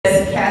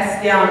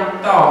cast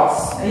down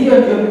thoughts Hiyo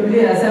ndio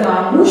Biblia inasema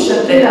angusha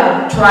kila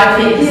that try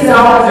to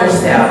exalt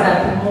yourself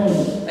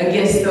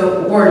against the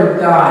word of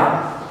God.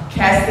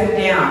 Cast them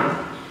down.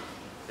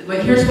 But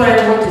here's what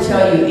I want to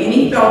tell you.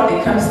 Any thought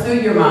that comes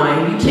through your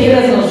mind, you take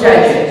it and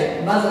judge it.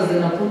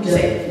 You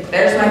say,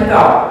 there's my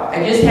thought.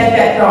 I just had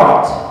that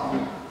thought.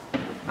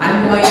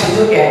 I'm going to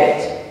look at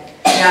it.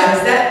 Now,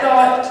 has that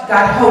thought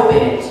got hope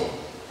in it?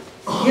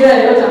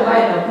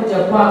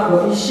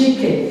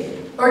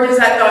 Or does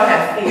that thought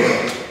have fear?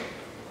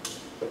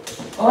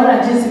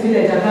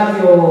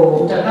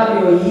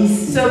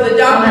 So the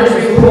doctor's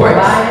report,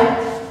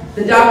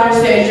 the doctor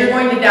says you're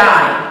going to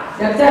die.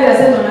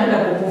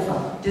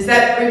 Is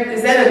that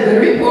a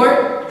good report?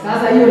 So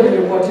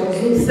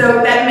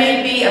that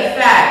may be a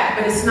fact,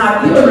 but it's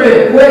not the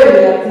truth.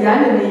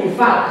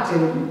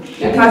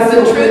 Because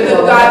the truth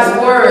of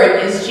God's word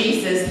is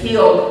Jesus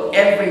healed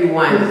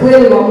everyone.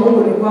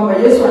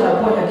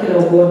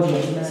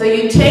 So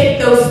you take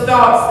those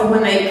thoughts and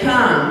when they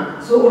come,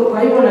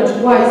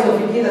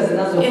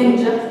 and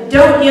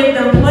don't give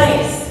them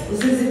place.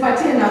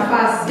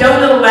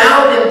 Don't allow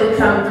them to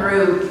come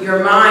through your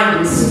mind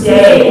and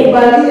stay.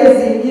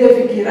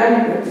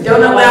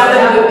 Don't allow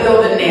them to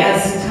build a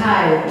nest.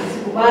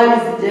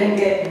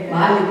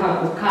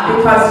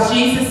 Because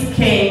Jesus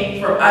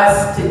came for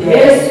us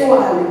today,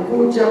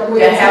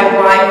 to have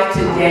life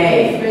today.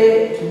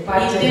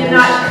 He did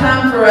not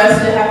come for us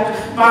to have to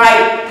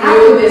fight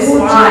through this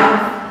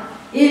life.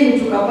 He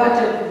came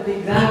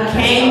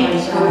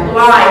with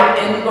life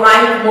and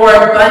life more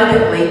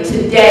abundantly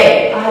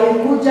today.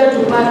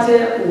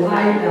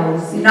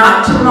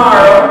 Not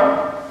tomorrow.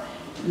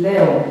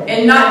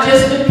 And not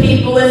just the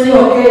people in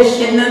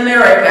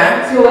America.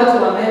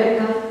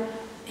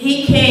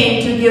 He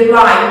came to give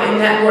life and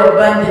that more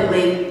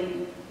abundantly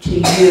to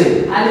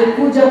you.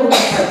 To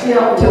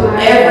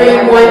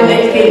everyone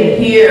that can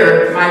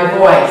hear my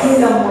voice.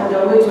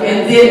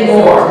 And then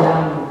more.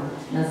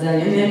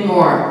 And then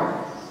more.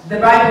 The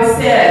Bible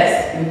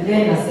says in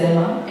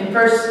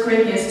 1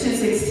 Corinthians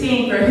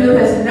 2:16, for who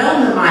has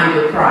known the mind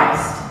of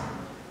Christ?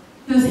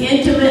 Who's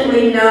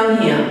intimately known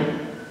him?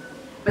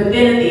 But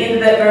then at the end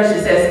of that verse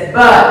it says,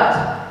 but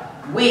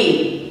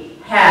we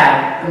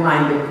have the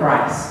mind of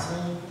Christ.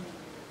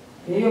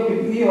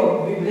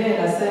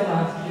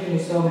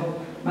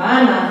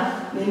 Maana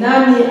ni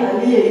nani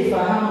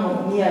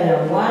aliyeifahamu nia ya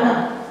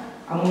Bwana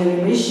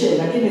amwelimishe,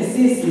 lakini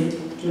sisi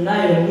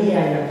tunayo nia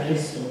ya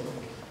Kristo.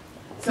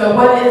 So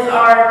what is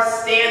our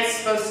stance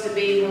supposed to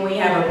be when we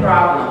have a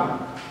problem?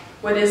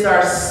 What is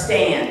our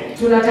stand?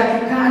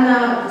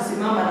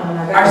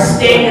 Our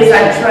stand is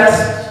I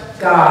trust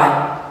God.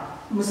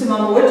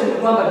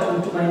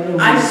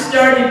 I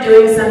started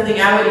doing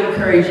something I would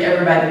encourage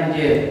everybody to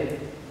do.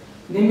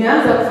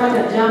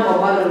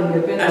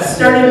 I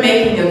started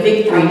making a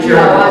victory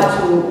journal.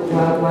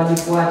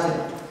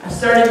 I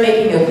started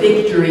making a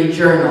victory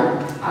journal.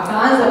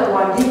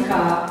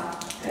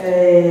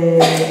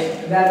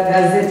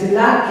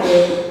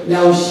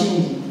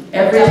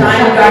 Every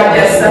time God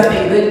does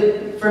something good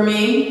for me,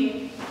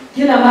 I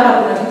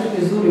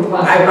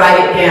write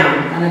it down.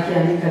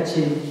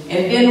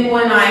 And then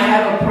when I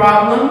have a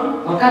problem,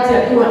 I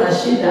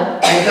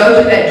go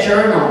to that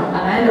journal.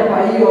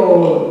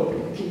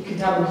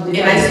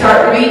 And I start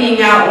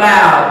reading out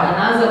loud.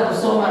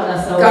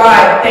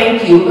 God,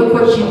 thank you. Look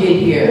what you did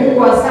here.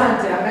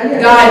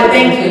 God,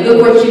 thank you. Look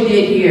what you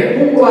did here.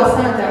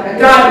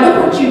 God, look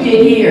what you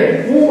did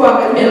here.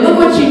 And look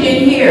what you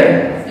did here.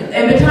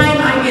 And by the time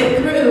I get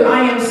through,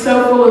 I am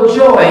so full of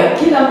joy.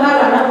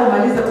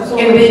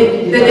 And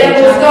the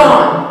devil's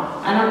gone.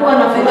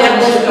 The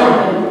devil's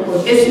gone.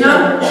 It's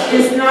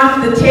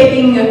not the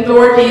taking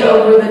authority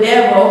over the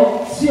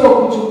devil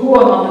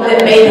that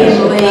made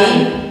him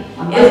leave.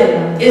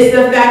 It's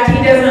the fact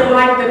he doesn't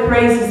like the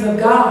praises of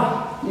God.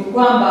 And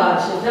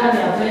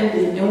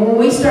when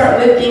we start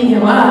lifting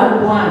him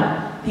up,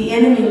 the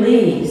enemy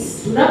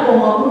leaves. He leaves.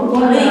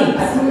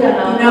 You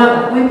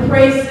know, we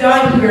praise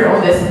God here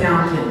on this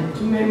mountain.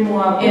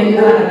 And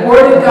the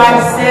Word of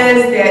God says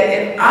that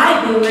if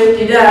I be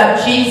lifted up,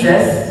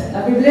 Jesus,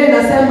 he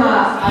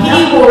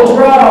will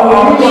draw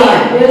all men.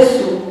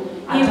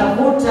 He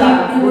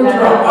will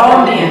draw all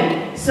men.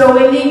 So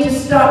we need to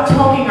stop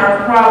talking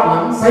our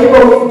problems.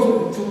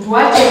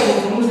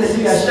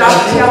 Stop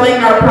telling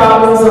our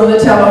problems on the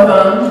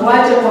telephone.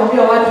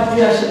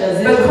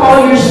 But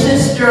call your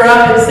sister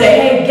up and say,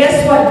 hey,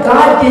 guess what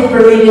God did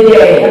for me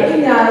today?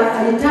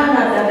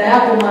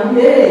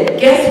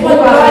 Guess what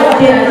God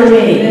did for me?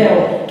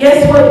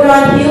 Guess what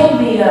God healed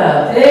me of?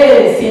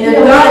 And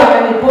if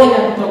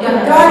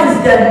God has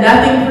done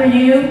nothing for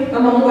you,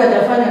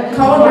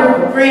 call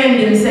your friend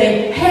and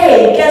say,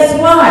 hey, guess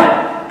what?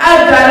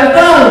 I've got a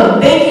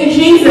phone. Thank you,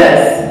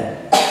 Jesus.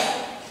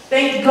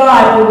 Thank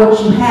God for what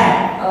you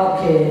have.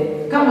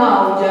 Okay.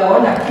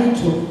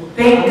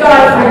 Thank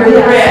God for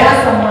your breath.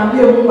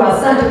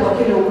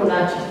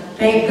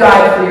 Thank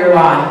God for your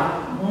life.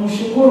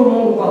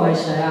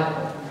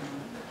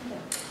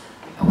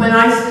 When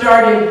I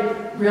started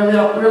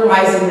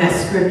realizing that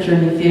scripture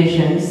in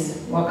Ephesians,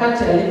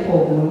 wakati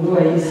alipogundua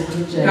hii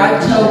scripture,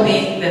 God told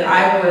me that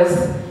I was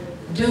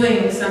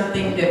doing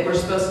something that we're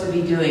supposed to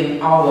be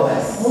doing, all of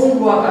us.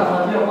 Mungu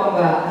akamwambia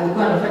kwamba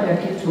alikuwa anafanya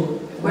kitu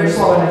We're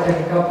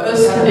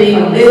supposed to be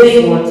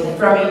living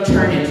from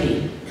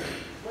eternity.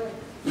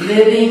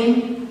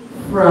 Living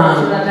from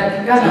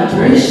tunatakikana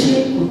kuishi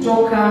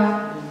kutoka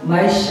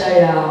maisha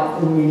ya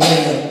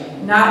umilele.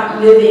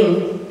 Not living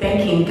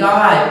thanking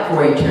God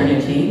for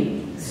eternity.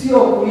 Sio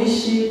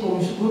kuishi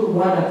kumshukuru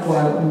Bwana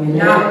kwa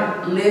umilele. Not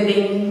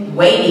living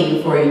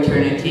waiting for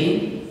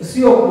eternity.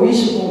 Sio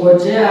kuishi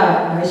kungojea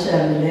maisha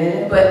ya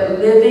milele. But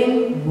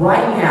living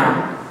right now.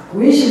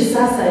 Kuishi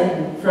sasa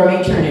hivi from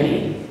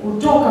eternity.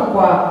 Kutoka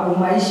kwa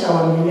maisha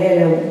wa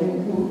milele,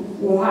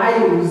 uhai,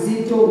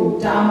 uzito,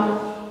 utamu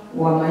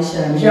wa maisha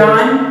ya milele.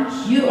 John,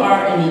 you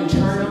are an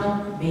eternal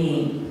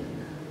being.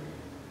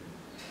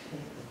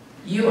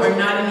 You are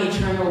not an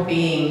eternal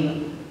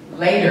being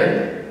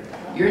later.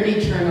 You're an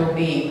eternal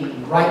being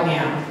right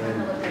now.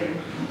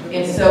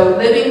 And so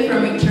living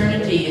from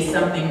eternity is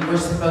something we're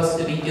supposed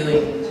to be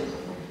doing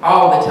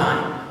all the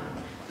time.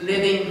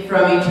 Living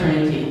from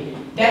eternity.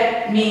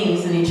 That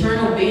means an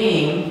eternal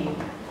being,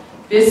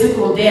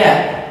 physical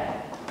death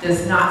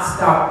does not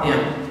stop them.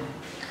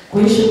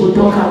 Kuishi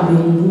kutoka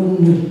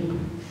mbinguni.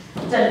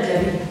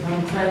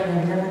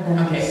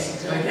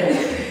 Okay.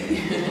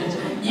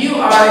 You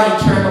are an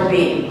eternal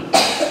being.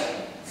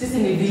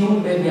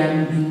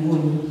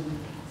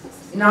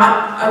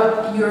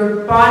 Not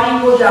your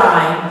body will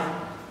die,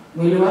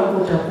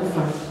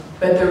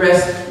 but the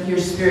rest, your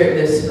spirit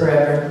lives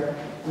forever.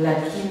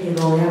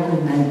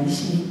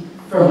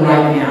 From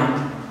right now.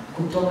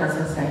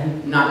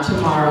 Not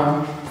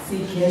tomorrow.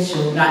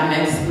 Not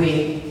next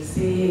week.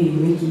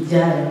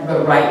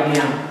 But right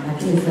now.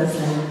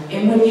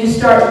 And when you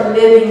start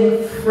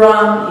living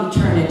from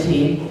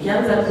eternity,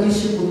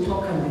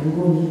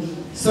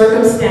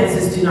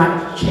 circumstances do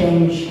not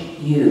change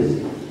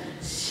you.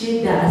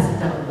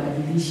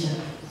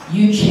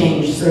 You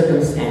change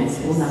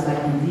circumstances.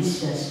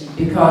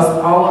 Because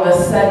all of a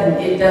sudden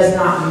it does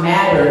not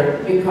matter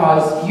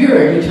because you're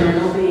an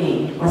eternal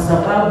being.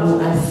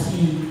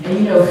 And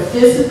you know,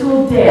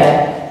 physical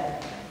death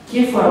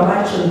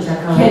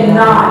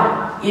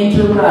cannot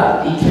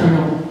interrupt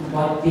eternal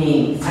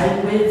beings.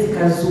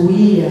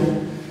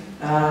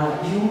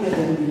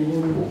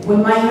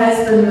 When my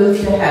husband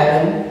moved to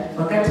heaven,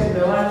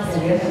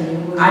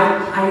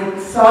 I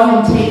saw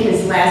him take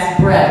his last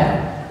breath.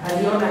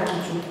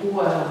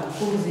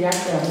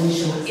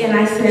 And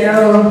I said,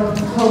 oh,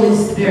 Holy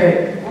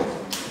Spirit.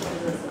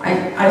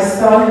 I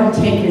saw him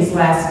take his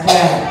last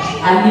breath.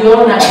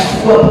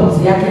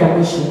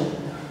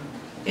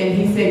 And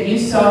he said, you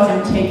saw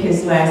him take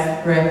his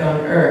last breath on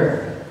earth.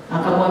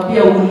 But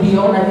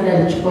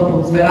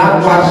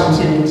I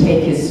watched him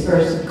take his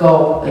first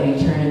gulp of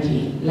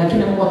eternity.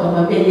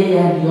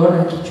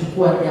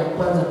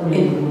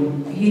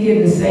 He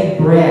didn't say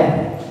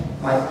breath.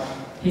 Like,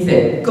 he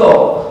said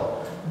gulp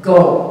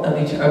of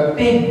eternity, a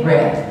big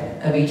breath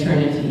of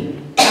eternity.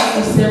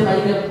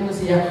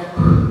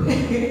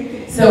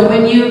 So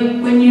when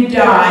you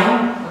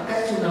die,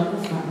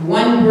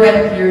 one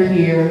breath you're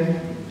here,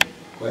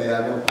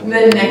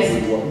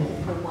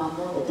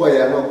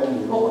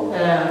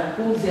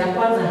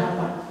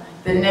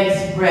 the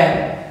next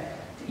breath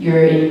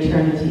you're in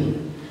eternity.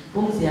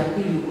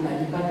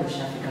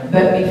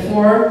 But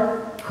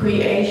before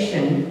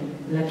creation,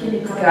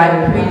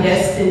 God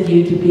predestined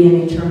you to be an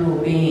eternal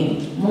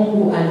being.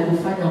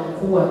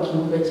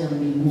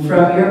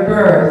 From your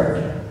birth,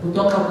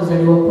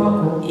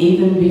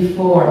 even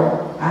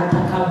before,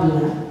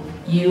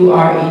 you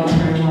are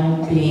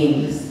eternal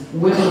beings.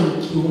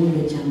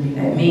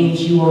 That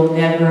means you will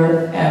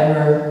never,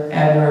 ever,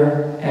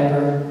 ever,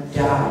 ever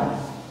die.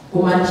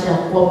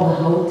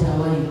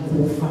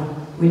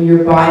 When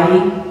your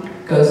body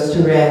goes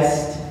to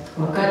rest,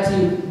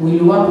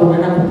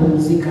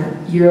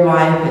 your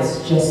life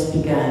has just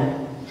begun.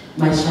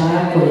 That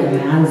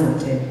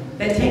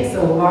takes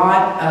a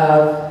lot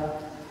of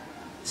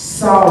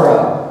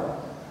sorrow.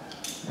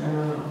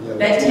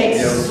 That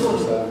takes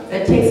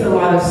a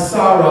lot of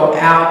sorrow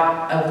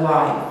out of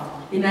life.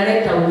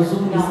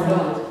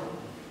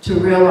 To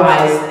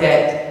realize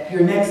that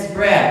your next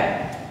breath,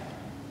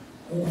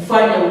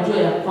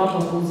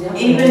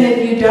 even if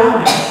you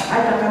die,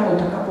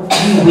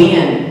 you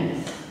win.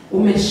 You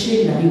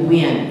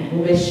win.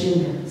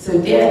 So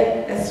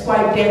death, that's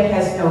why death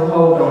has no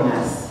hold on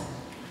us.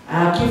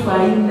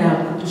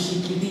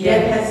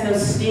 Death has no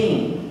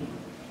sting.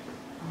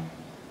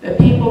 The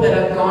people that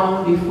have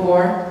gone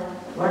before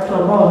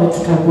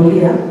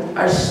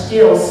are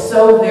still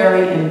so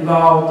very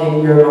involved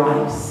in your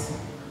lives.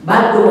 They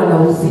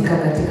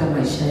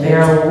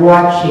are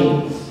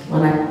watching.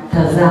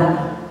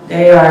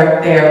 They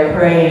are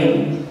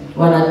praying.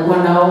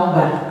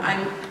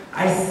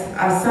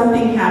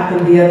 Something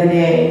happened the other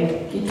day.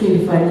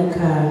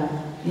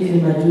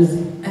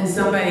 And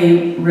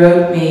somebody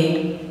wrote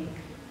me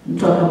and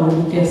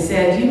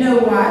said, you know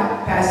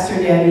what,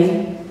 Pastor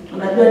Debbie?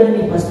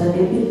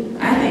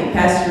 I think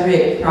think Pastor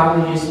Rick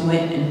probably just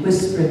went and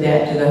whispered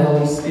that to the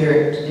Holy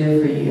Spirit to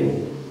do for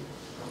you.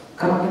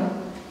 Come again?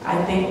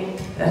 I think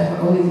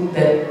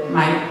that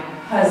my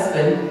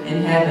husband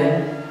in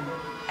heaven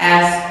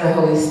asked the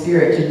Holy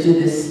Spirit to do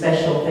this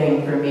special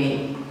thing for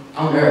me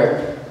on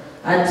earth.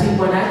 Ati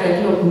mwanake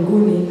akiwa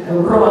mbinguni,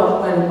 Roho wa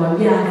Mungu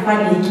alimwambia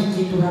afanye hiki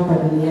kitu hapa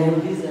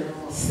duniani.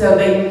 So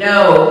they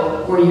know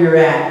where you're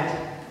at.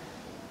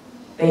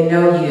 They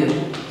know you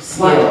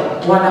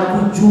still.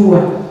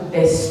 Wanakujua.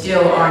 They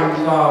still are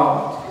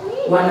involved.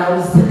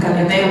 Wanahusika na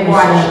and they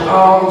watch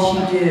all that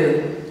you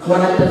do.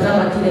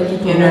 Wanatazama kile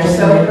kitu. And they're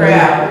so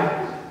proud.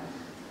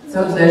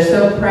 So they're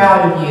so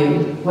proud of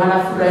you.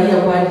 Wanafurahia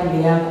kwa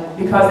ajili yako.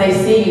 Because they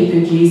see you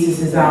through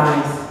Jesus'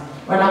 eyes.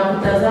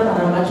 Wanakutazama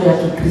na macho ya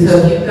Kikristo. So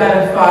if you've got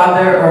a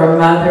father or a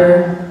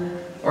mother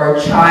or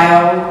a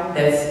child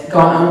that's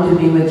gone on to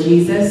be with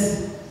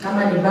Jesus,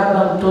 kama ni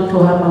baba, mtoto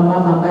ama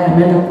mama ambaye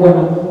ameenda kuwa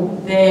na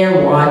Mungu,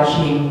 they're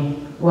watching.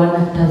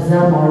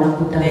 Wanatazama,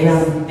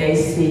 wanakutazama. They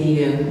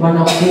see you.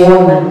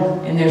 Wanakuona.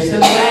 And they're so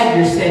glad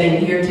you're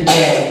sitting here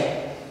today.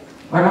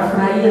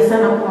 Wanafurahia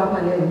sana kuwa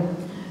hapa leo.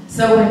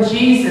 So when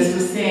Jesus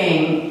was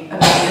saying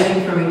about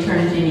living from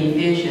eternity in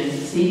vision,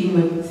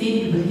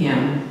 seated with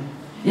him,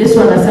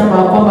 Yesu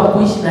anasema kwamba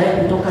kuishi na yeye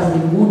kutoka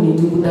mbinguni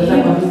ni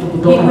kutazama vitu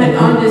kutoka mbinguni. He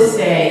went on to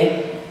say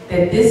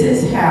that this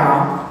is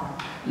how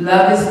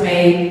love is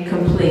made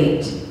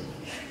complete.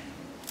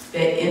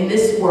 That in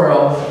this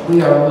world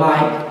we are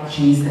like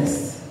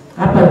Jesus.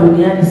 Hapa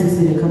duniani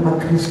sisi ni kama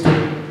Kristo.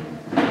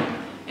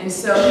 And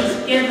so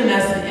he's given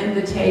us an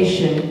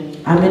invitation.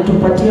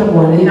 Ametupatia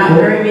mwaliko. Not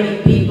very many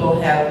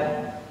people have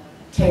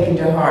taken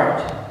to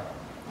heart.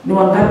 Ni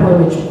wangapi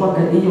wamechukua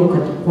hiyo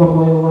kwa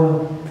moyo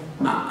wao?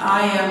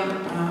 I am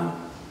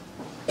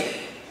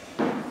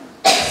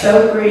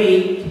so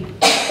grieved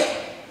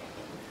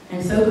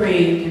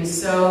and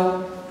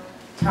so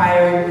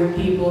tired with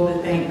people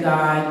that think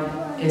God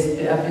is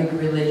a big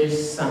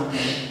religious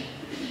something.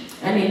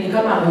 Yani ni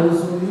kama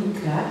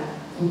amehuzunika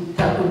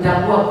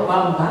kutambua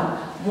kwamba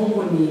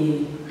Mungu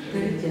ni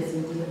religious.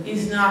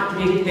 He's not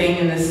a big thing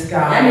in the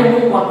sky. Yani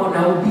Mungu ako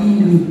na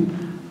ubiri.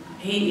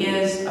 He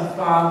is a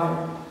father.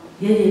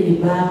 Yeye ni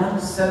baba,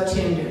 so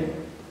tender.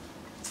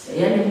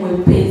 Yani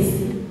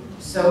mwepesi,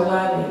 so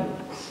loving.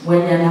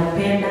 Mwenye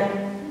anapenda.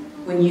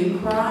 When you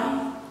cry,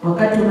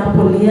 wakati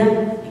unapolia,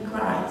 he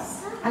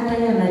cries. Hata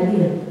yeye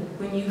analia.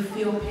 When you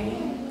feel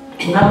pain,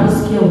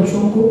 unaposikia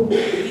uchungu,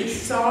 he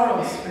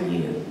sorrows for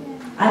you.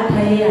 Hata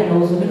yeye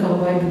anahuzunika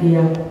kwa ajili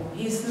yako.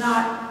 He's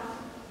not.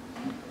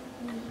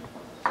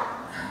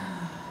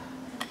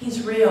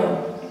 He's real.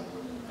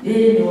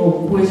 Yeye ni wa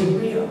ukweli.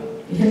 He's real.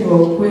 Yeye ni wa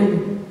ukweli.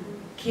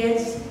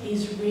 Kids,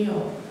 he's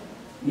real.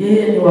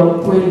 Yeye ni wa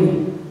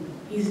ukweli.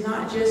 He's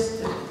not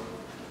just a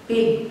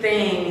big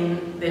thing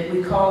that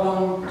we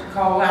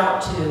call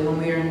out to when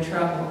we're in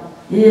trouble.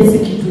 Yeye si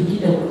kitu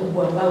kingine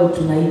kubwa ambao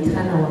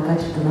tunaitana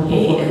wakati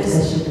tunapokuwa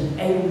katika shida.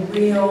 A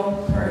real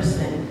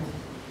person.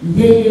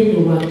 Yeye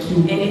ni wa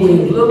kiukweli. And if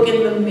you look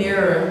in the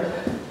mirror,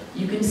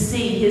 you can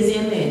see his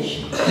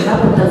image.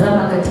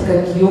 Unapotazama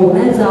katika kioo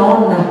unaweza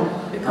ona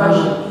because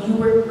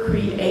you were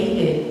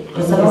created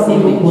kwa sababu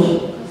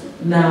Mungu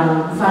na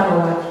mfano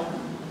wake.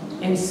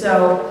 And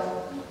so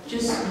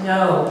just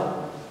know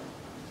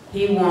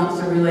he wants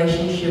a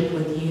relationship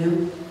with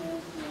you.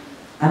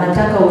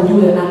 Anataka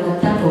ujue,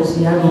 anataka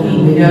uhusiano na wewe.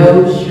 He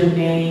knows your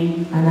name.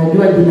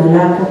 Anajua jina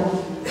lako.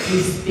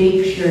 He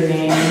speaks your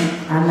name.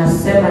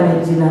 Anasema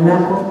ni jina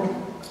lako.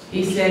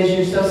 He says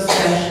you're so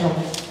special.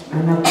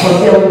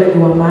 Anakuambia wewe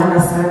ni wa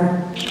maana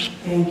sana.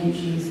 Thank you,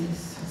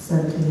 Jesus.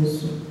 Asante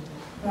Yesu.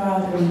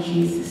 Father, in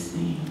Jesus'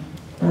 name.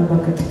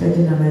 Baba, katika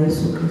jina la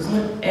Yesu Kristo.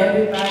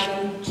 Everybody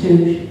to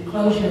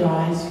close your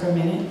eyes for a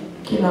minute.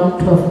 Kila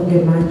mtu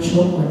afunge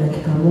macho kwa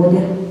dakika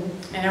moja.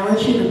 And I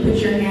want you to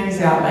put your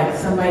hands out like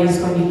somebody's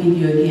going to give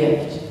you a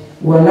gift.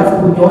 Walafu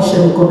kunyosha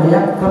mikono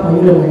yako kama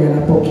yule mwenye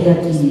anapokea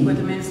kitu. Put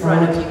them in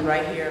front of you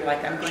right here,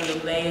 like I'm going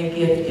to lay a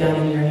gift down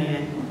in your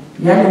hand.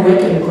 Yaani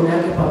uweke mikono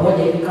yako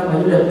pamoja hivi kama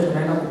yule mtu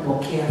anaenda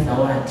kupokea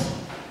zawadi.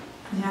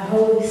 Now,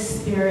 Holy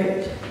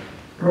Spirit,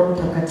 Roho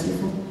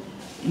Mtakatifu,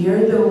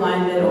 you're the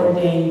one that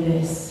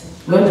ordained this.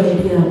 Wewe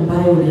ndiye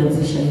ambaye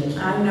ulianzisha hiki.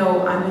 I know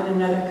I'm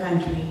in another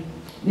country.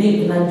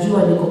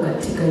 Najua niko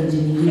katika nchi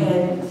nyingine.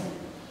 And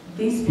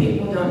these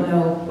people don't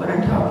know what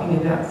I'm talking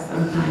about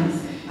sometimes.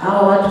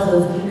 Hao watu sasa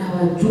zingine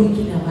hawajui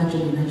kile ambacho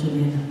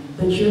ninachonena.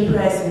 But your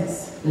presence,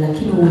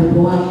 lakini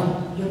uwepo wako,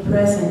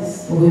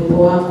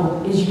 uwepo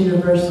wako is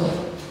universal.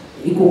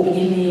 Iko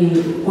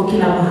kwa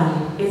kila mahali.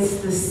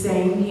 It's the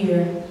same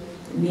here.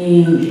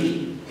 Ni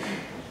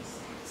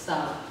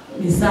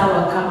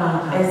sawa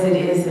kama as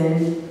it is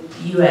in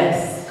US.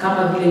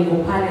 Kama vile iko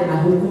pale na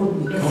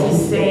huku. It's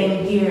the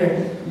same here.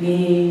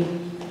 Ni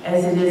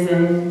as it is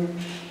in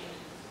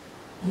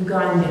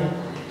Uganda.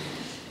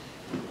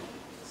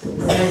 The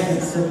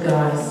presence of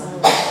God.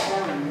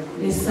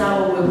 Ni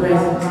sawa uwepo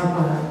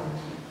hapa.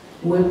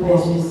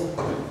 Uwepo.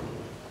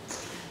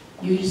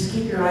 You just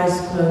keep your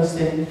eyes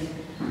closed,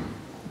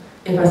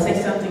 and If I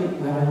say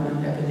something, well, I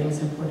don't know, everything's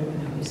important with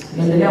the Holy Spirit.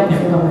 Endelea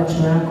kufunga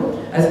macho yako.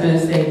 I was going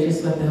to say,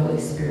 just let the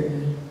Holy Spirit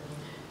move.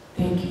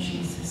 Thank you,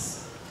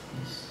 Jesus.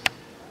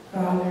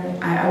 Father,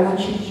 I want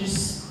you to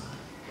just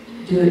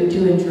do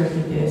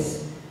interpret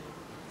this.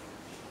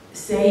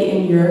 Say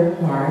in your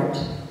heart,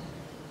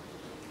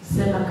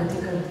 Sema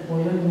katika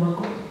moyoni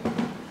mwako,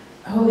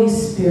 Holy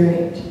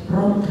Spirit,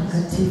 Roho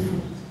Mtakatifu,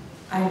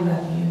 I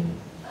love you.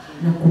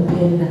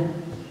 nakupenda,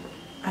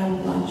 I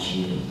want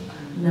you.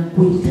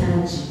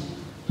 nakuhitaji.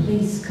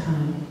 Please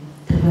come.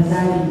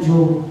 Tafadhali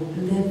njoo,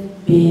 Live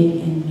big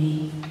in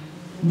me.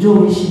 njoo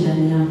uishi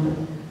ndani yangu.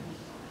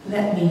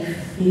 Let me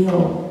feel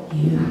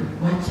you.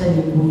 Wacha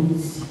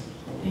nikuhisi.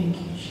 Thank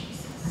you,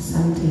 Jesus.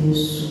 Asante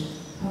Yesu.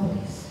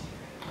 Holy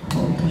Spirit.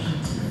 Roho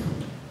Mtakatifu.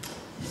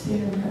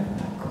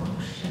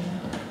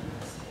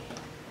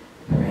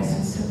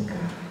 Presence of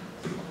God.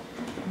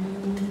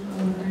 Move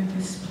over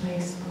this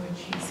place, Lord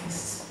Jesus.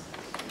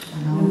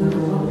 Move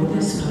over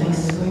this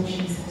place, Lord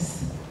Jesus.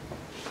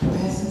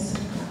 Presence of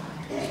God.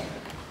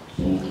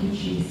 Thank you,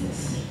 Jesus.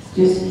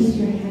 Just keep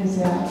your hands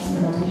out in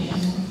relation.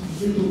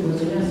 Thank you.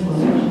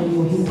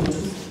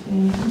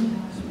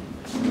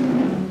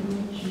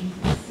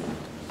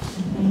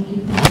 Thank you,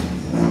 Jesus.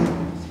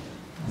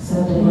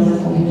 Asante Bwana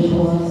kwa uwepo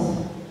wako.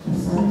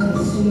 Asante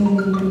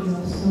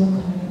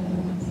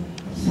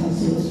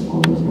Asante Yesu kwa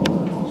uwepo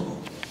wako.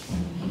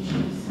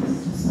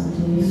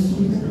 Asante Yesu.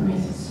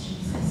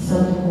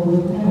 Asante kwa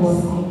uwepo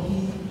wako.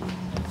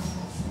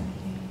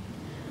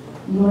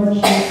 Lord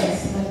Jesus,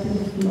 let them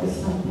feel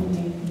something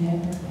they've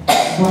never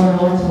Bwana,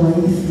 wacha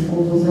wahisi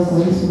nguvu zako,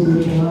 wahisi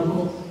uwepo wako.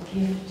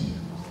 given to you.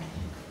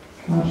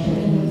 Wacha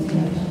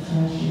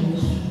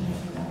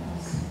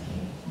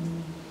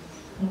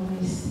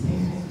Holy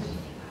Spirit,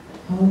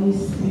 Holy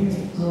Spirit,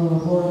 Roho wa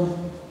Bwana,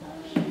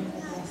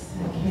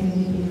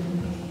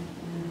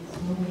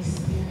 Holy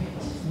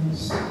Spirit,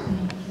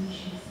 thank you,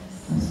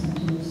 Jesus.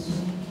 asante Yesu.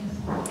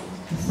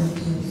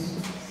 Asante Yesu.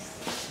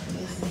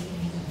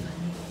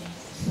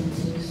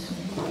 Asante Yesu.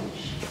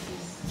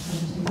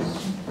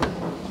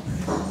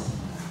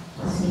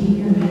 Keep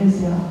your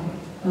hands out.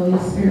 Holy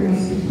Spirit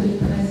wants to put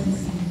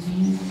presence in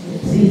you.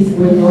 Sisi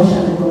wenyeosha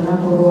mikono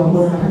yako, Roho wa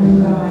Bwana,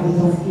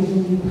 He's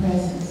giving you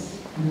presence.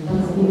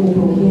 He's giving you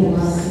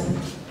gifts.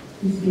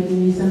 He's giving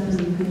you something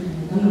you could feel.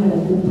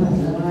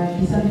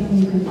 Something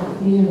you could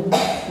feel.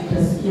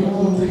 utasikia kitu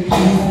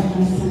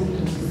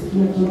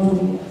Utasikia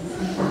glory.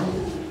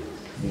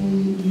 You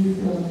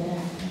feel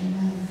that.